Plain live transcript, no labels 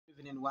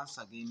evening once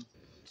again.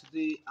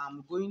 Today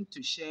I'm going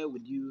to share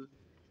with you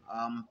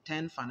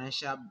 10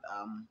 financial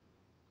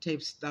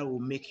tips that will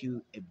make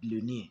you a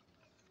billionaire.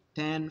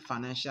 10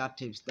 financial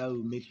tips that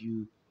will make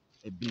you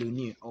a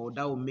billionaire or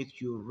that will make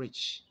you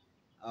rich.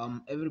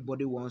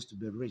 Everybody wants to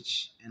be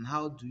rich, and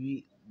how do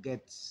we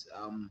get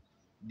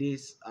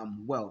this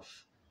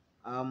wealth?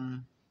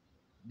 Um,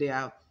 there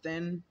are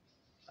 10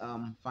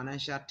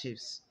 financial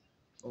tips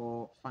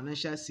or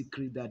financial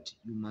secret that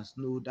you must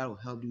know that will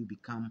help you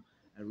become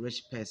a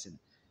rich person.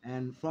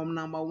 And from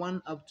number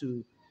one up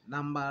to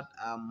number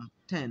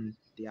 10,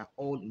 they are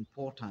all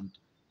important.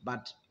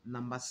 But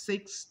number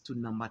six to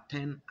number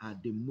 10 are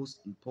the most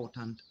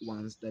important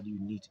ones that you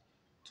need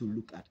to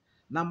look at.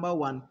 Number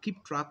one,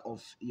 keep track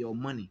of your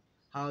money,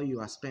 how you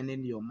are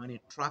spending your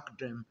money, track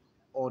them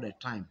all the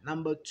time.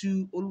 Number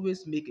two,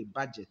 always make a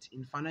budget.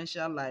 In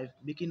financial life,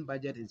 making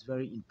budget is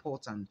very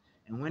important.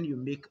 And when you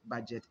make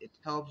budget, it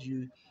helps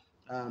you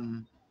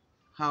um,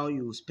 how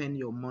you spend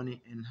your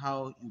money and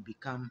how you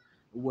become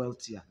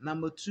wealthier.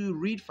 Number two,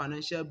 read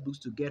financial books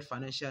to get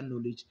financial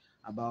knowledge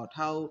about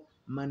how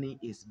money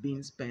is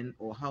being spent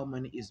or how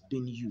money is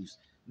being used.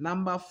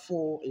 Number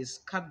four is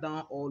cut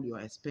down all your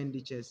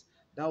expenditures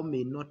that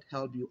may not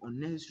help you,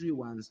 unnecessary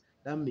ones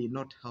that may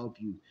not help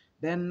you.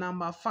 Then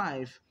number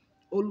five,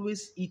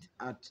 always eat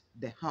at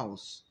the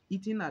house.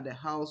 Eating at the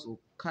house will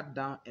cut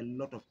down a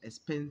lot of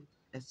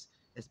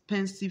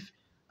expensive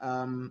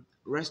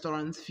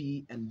restaurant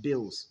fee and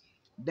bills.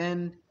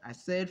 Then I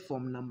said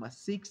from number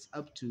six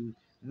up to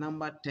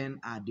number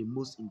 10 are the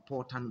most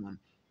important one.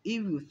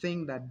 If you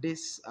think that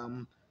this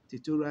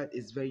tutorial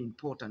is very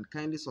important,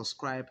 kindly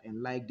subscribe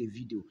and like the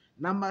video.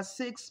 Number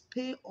six,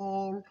 pay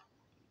off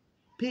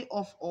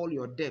all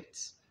your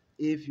debts.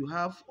 If you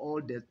have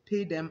all debt,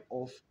 pay them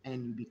off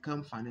and you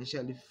become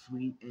financially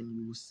free and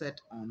you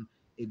set on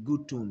a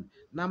good tone.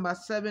 Number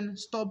seven,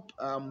 stop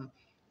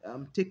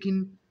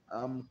taking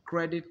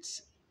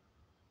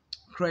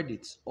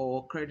credit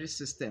or credit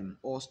system,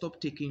 or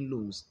stop taking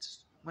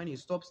loans. When you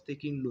stop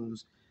taking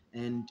loans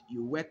and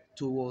you work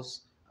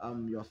towards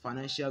your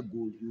financial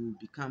goal, you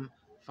become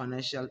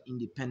financial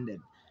independent.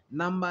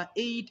 Number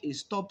eight is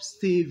stop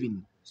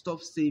saving.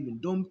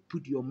 Don't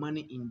put your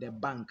money in the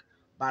bank,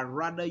 but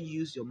rather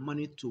use your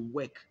money to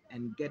work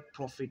and get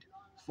profit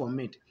from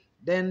it.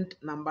 Then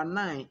number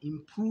nine,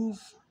 improve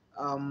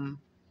um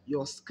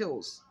your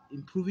skills.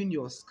 Improving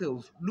your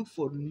skills, look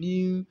for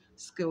new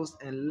skills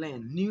and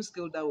learn new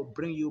skill that will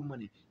bring you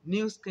money,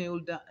 new skill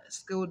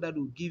that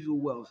will give you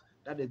wealth.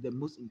 That is the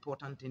most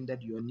important thing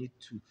that you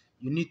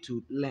need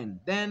to learn.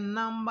 Then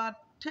number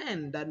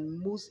 10, that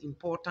most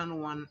important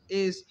one,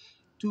 is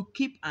to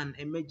keep an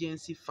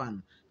emergency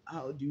fund.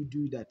 How do you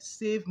do that?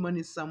 Save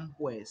money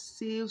somewhere,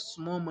 save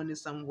small money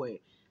somewhere,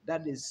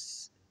 that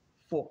is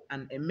for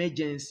an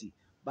emergency,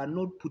 but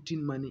not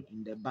putting money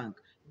in the bank.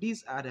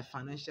 These are the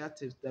financial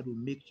tips that will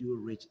make you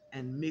rich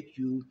and make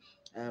you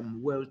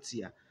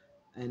wealthier,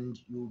 and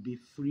you'll be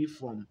free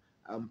from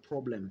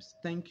problems.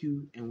 Thank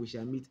you, and we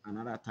shall meet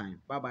another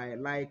time. Bye bye.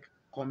 Like,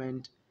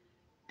 comment,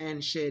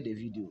 and share the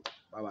video.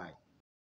 Bye bye.